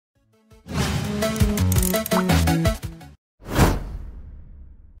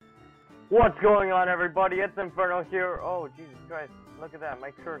What's going on, everybody? It's Inferno here. Oh, Jesus Christ. Look at that,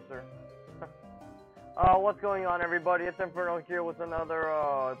 my cursor. What's going on, everybody? It's Inferno here with another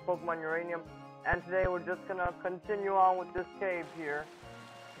Pokemon Uranium. And today we're just gonna continue on with this cave here.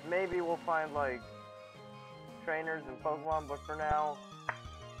 Maybe we'll find, like, trainers and Pokemon, but for now,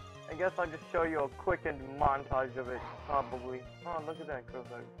 I guess I'll just show you a quickened montage of it, probably. Oh, look at that,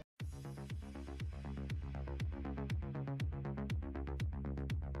 Crowside.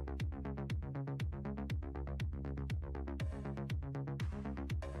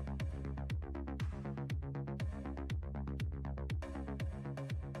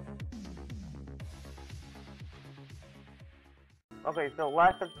 Okay, so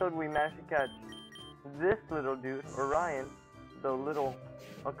last episode we managed to catch this little dude, Orion, the little,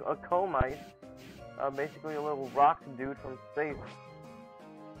 a comite, basically a little rock dude from space.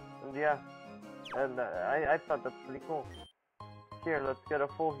 And yeah, and I thought that's pretty cool. Here, let's get a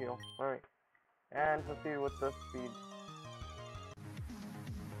full heal. Alright, and proceed with the speed.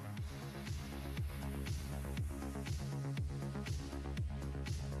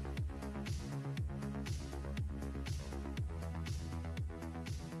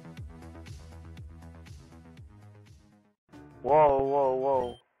 Whoa, whoa,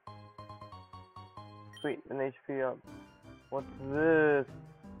 whoa. Sweet, an HP up. What's this?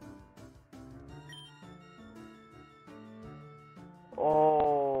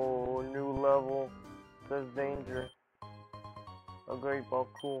 Oh, new level. Says danger. A great ball,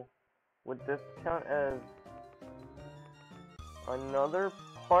 cool. Would this count as another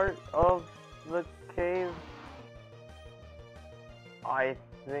part of the cave? I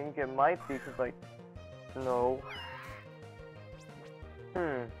think it might be, because, like, no.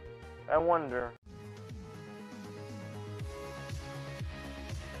 I wonder.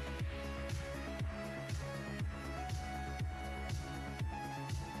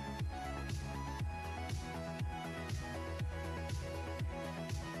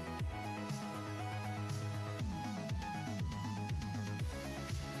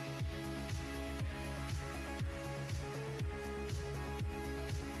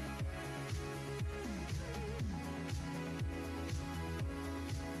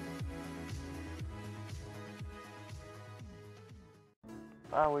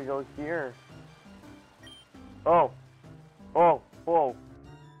 Ah, we go here. Oh. Oh, whoa.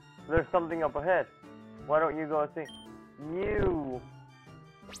 There's something up ahead. Why don't you go see? You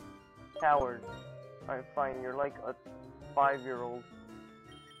coward. Alright, fine. You're like a 5-year-old.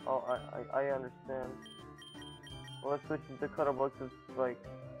 Oh, I understand. Well, let's switch to Cutterbugs. It's like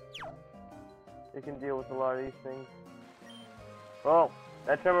it can deal with a lot of these things. Oh,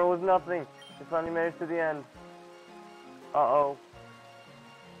 that tremor was nothing. We finally made it to the end. Uh-oh.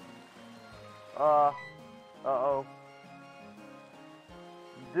 Uh-oh.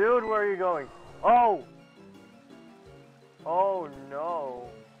 Dude, where are you going? Oh! Oh, no.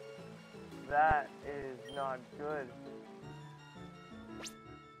 That is not good.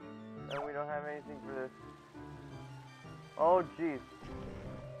 And we don't have anything for this. Oh, jeez.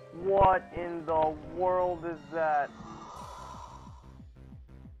 What in the world is that?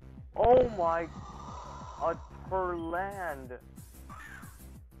 Oh my... A Perland.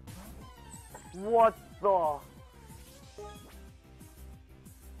 What the?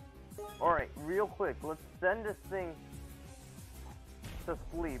 Alright, real quick, let's send this thing to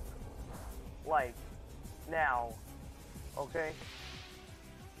sleep. Like, now. Okay?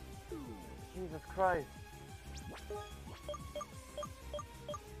 Jesus Christ.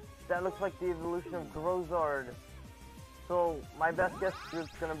 That looks like the evolution of Grozard. So, my best guess is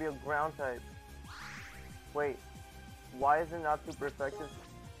it's gonna be a ground type. Wait, why is it not super effective?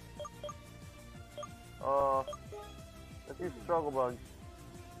 Let's use Struggle Bug.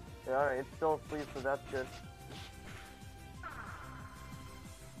 Yeah, alright, it's still asleep, so that's good.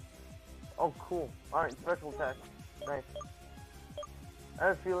 Oh, cool. Alright, special attack. Nice. I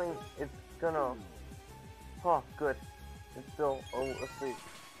have a feeling it's gonna... Oh, good. It's still asleep.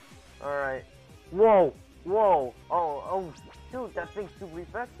 Alright. Whoa! Whoa! Oh, shoot, that thing's super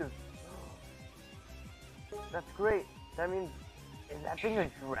effective. That's great. That means... Is that thing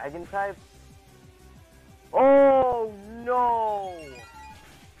a dragon type? Oh no!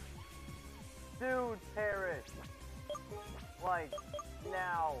 Dude, Parrot! Like,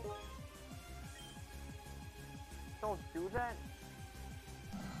 now. Don't do that?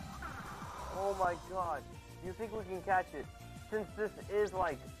 Oh my god. Do you think we can catch it? Since this is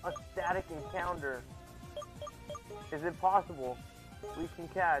like a static encounter, is it possible we can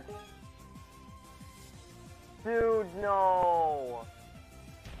catch? Dude, no!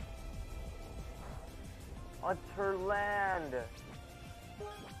 A Turland!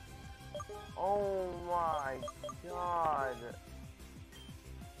 Oh my god.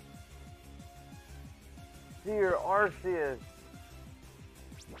 Dear Arceus.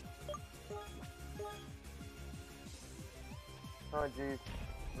 Oh jeez.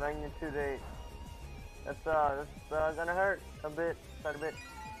 Magnitude 8. That's gonna hurt a bit. Quite a bit.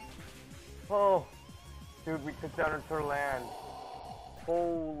 Oh. Dude, we took down a Turland.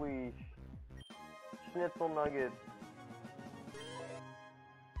 Holy schnitzel nuggets.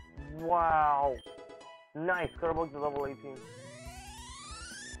 Wow. Nice. Cutterbugs are level 18.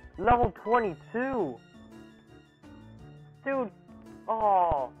 Level 22. Dude.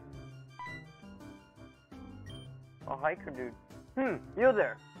 Oh. A hiker dude. You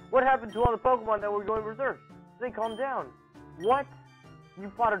there. What happened to all the Pokemon that were going berserk? They calmed down. What? You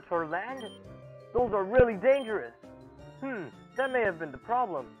fought a Turland? Those are really dangerous. That may have been the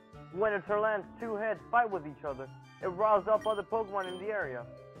problem. When a Turland's two heads fight with each other, it riles up other Pokemon in the area.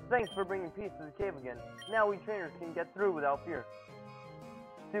 Thanks for bringing peace to the cave again. Now we trainers can get through without fear.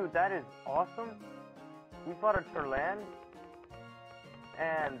 Dude, that is awesome. We fought a Turland,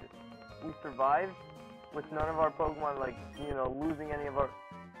 and we survived with none of our Pokemon, like, you know, losing any of our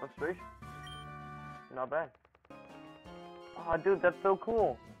frustration. Not bad. Oh, dude, that's so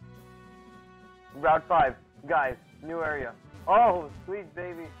cool. Route 5. Guys, new area. Oh, sweet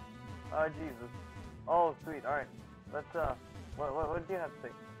baby. Oh, Jesus. Oh, sweet. Alright. Let's, what do you have to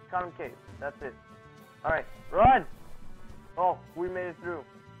say? Common cave. That's it. Alright. Run! Oh, we made it through.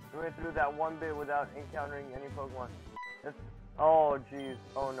 We went through that one bit without encountering any Pokemon. Oh, jeez.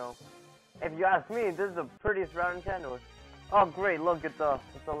 Oh, no. If you ask me, this is the prettiest route in Kanto. Oh, great. Look at the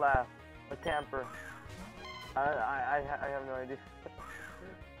laugh. A camper. I have no idea.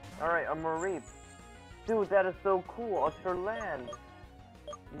 Alright, a Mareep. Dude, that is so cool. A Turland.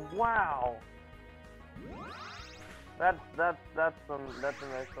 Wow. That's a nice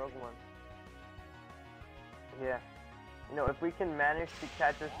Pokemon. Yeah. You know, if we can manage to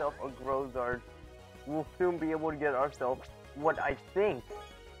catch ourselves a Grozard, we'll soon be able to get ourselves what I think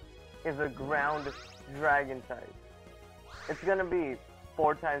is a ground dragon type. It's gonna be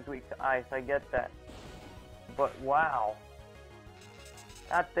 4 times weak to ice, I get that. But wow.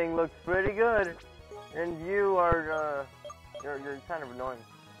 That thing looks pretty good. And you are, you're kind of annoying.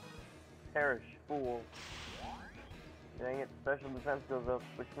 Perish, fool. Dang it, special defense goes up,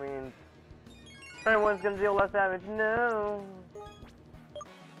 which means everyone's gonna deal less damage. No!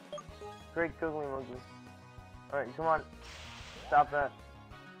 Great googly monkey. Alright, come on. Stop that.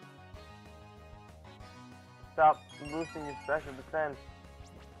 Stop boosting your special defense.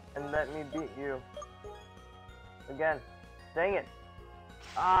 And let me beat you. Again. Dang it.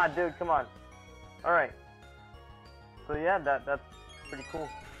 Ah, dude, come on. Alright. So yeah, that's pretty cool.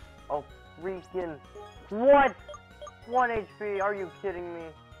 Oh, freaking... What? 1 HP, are you kidding me?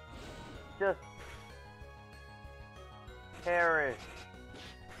 Just... perish.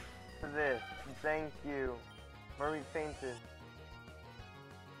 For this. Thank you. Murray fainted.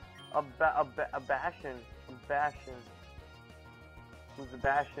 A Bastion. A Bastion. Who's a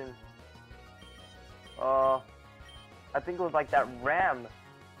Bastion? I think it was like that Ram,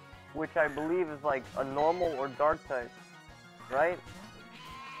 which I believe is like a normal or dark type, right?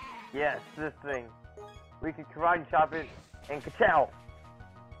 Yes, this thing. We could karate chop it and ka-chow.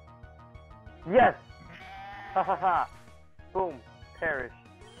 Yes! Ha ha ha! Boom. Perish.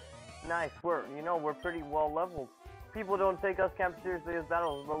 Nice. We're pretty well leveled. People don't take us camp seriously as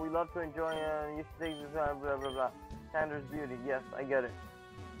battles, but we love to enjoy, you think this, blah blah blah. Tanner's beauty. Yes, I get it.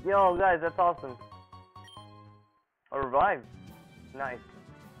 Yo, guys, that's awesome. A revive. Nice.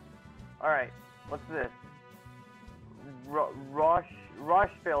 Alright, what's this?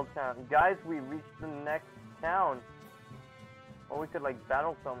 Roshvale Town. Guys, we reached the next town. Or we could, like,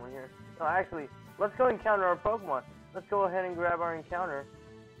 battle someone here. No, actually, let's go encounter our Pokemon. Let's go ahead and grab our encounter.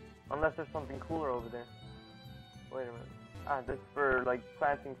 Unless there's something cooler over there. Wait a minute. Ah, this is for, like,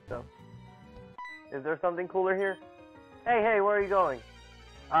 planting stuff. Is there something cooler here? Hey, where are you going?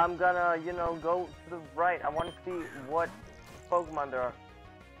 I'm gonna, go to the right. I want to see what Pokemon there are.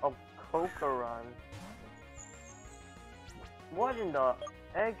 Oh, Kokoron. What in the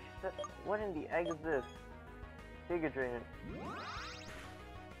egg? What in the egg is this? Giga Drain.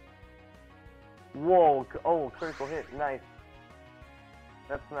 Whoa! Oh, critical hit. Nice.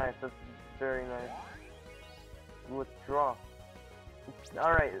 That's nice. That's very nice. Withdraw.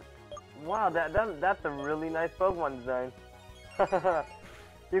 All right. Wow, that's a really nice Pokemon design.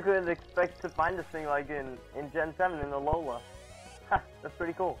 You could expect to find this thing like in Gen 7 in Alola. Ha, that's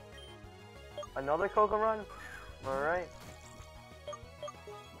pretty cool. Another Kokoron? Alright.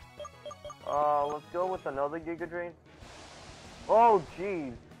 Let's go with another Giga Drain. Oh,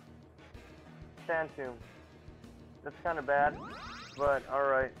 jeez. Sand Tomb. That's kind of bad, but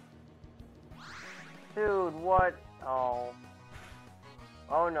alright. Dude, what? Oh.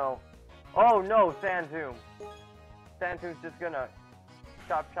 Oh no. Oh no, Sand Tomb. Sand Tomb's just gonna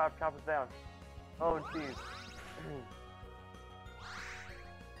chop us down. Oh jeez.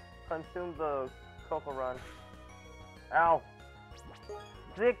 Consume the Coco Run. Ow.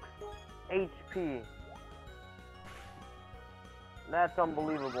 6 HP. That's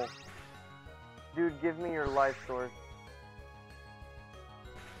unbelievable. Dude, give me your life source.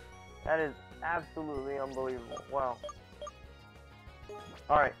 That is absolutely unbelievable. Wow.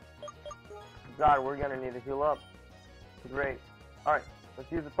 Alright. God, we're gonna need to heal up. Great. Alright,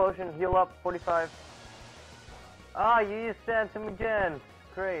 let's use the potion. Heal up, 45. Ah, you used Sand Tomb again.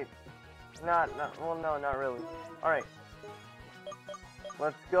 Great. Well, no, not really. Alright.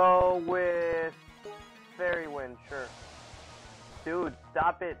 Let's go with Fairy Wind, sure. Dude,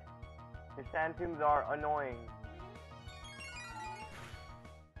 stop it. Your Sand Tombs are annoying.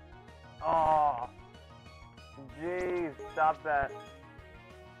 Oh. Jeez, stop that.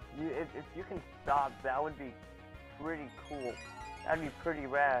 If you can stop, that would be pretty cool. That'd be pretty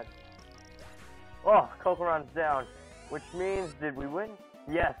rad. Oh, Coco Run's down. Which means, did we win?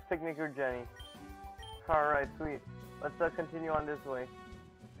 Yes, Picnic or Jenny. Alright, sweet. Let's continue on this way.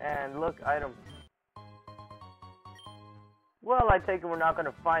 And look, items. Well, I take it we're not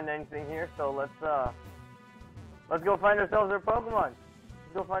gonna find anything here, so let's go find ourselves our Pokemon.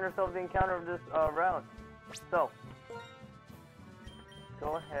 Let's go find ourselves the encounter of this round. So,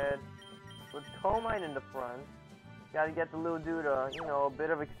 go ahead. Put Comine in the front. Gotta get the little dude, you know, a bit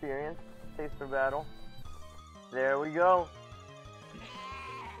of experience. Taste for battle. There we go.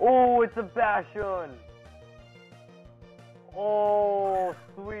 Oh, it's a Bastion. Oh,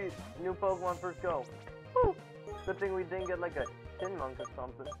 sweet. New Pokemon first go. Woo. Good thing we didn't get like a Chinmonk or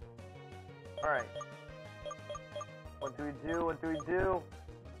something. Alright. What do we do? What do we do?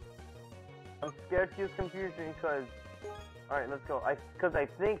 I'm scared to use Confusion because... Alright, let's go. Because I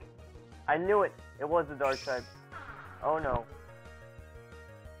think... I knew it. It was the Dark type. Oh no.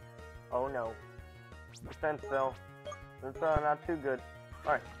 Oh no. Defense fell. That's not too good.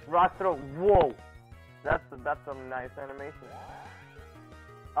 Alright. Rock throw. Whoa! That's a nice animation.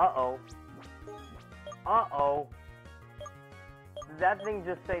 Uh-oh. Uh-oh. Did that thing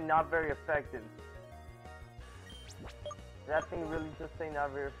just say not very effective? That thing really just say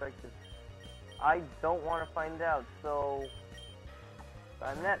not very effective? I don't want to find out, so...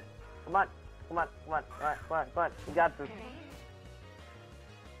 Find that. Come on. Come on. Come on. Alright, come on. Come on. You got this.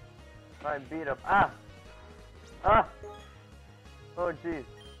 Alright, beat up. Ah! Ah! Oh, jeez.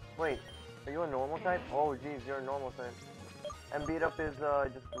 Wait. Are you a normal type? Oh, jeez. You're a normal type. And beat up is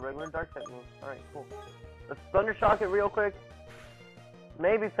just a regular dark type move. Alright, cool. Let's thunder shock it real quick.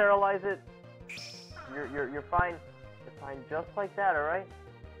 Maybe paralyze it. You're fine. You're fine just like that, alright?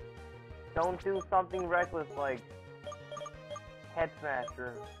 Don't do something reckless like head smash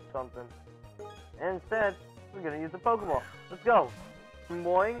or something. Instead, we're gonna use the Pokeball. Let's go.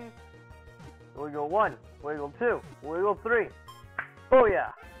 Boing. Wiggle 1. Wiggle 2. Wiggle 3.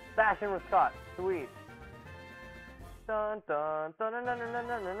 Booyah! Bastion was caught. Sweet. Dun dun dun dun dun dun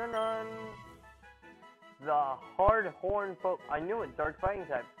dun dun dun dun. The hard horn I knew it, dark fighting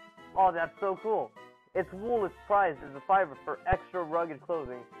type. Oh, that's so cool. Its wool is prized as a fiber for extra rugged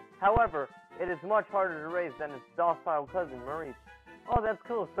clothing. However, it is much harder to raise than its docile cousin, Mareep. Oh, that's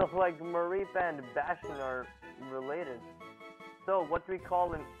cool. So, like, Mareep and Bastion are related. So, what do we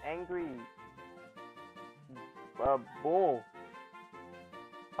call an angry bull?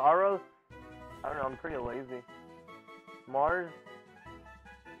 Tauros? I don't know, I'm pretty lazy. Mars?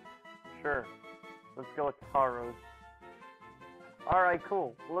 Sure. Let's go with Tauros. Alright,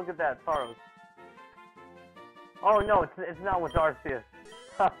 cool. Look at that, Tauros. Oh no, it's not with Arceus.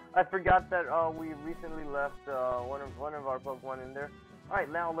 I forgot that we recently left one of our Pokemon in there. Alright,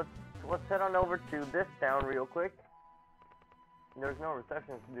 now let's head on over to this town real quick. There's no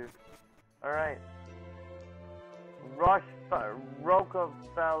receptionist, dude. Alright. Rockefeller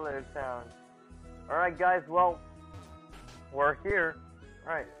Town. Alright guys, well, we're here.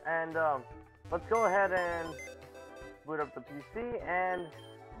 Alright, and let's go ahead and boot up the PC and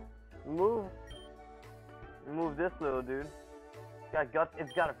move this little dude.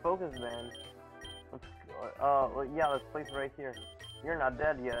 It's got a focus band. Let's yeah, let's place it right here. You're not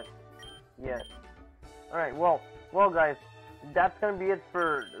dead yet. Alright, well guys, that's gonna be it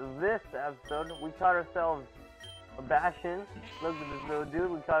for this episode. We caught ourselves a Bastion. Look at this little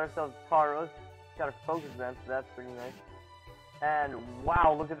dude. We caught ourselves Tauros. Got a focus band, so that's pretty nice. And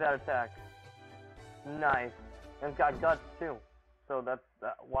wow, look at that attack. Nice. And it's got guts too. So that's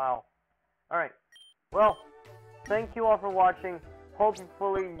wow. Alright. Well, thank you all for watching.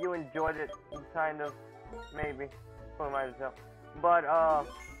 Hopefully you enjoyed it, kind of, maybe. Probably might as well. But,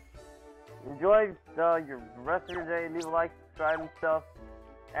 enjoy your rest of your day. Leave a like, subscribe and stuff.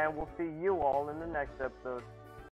 And we'll see you all in the next episode.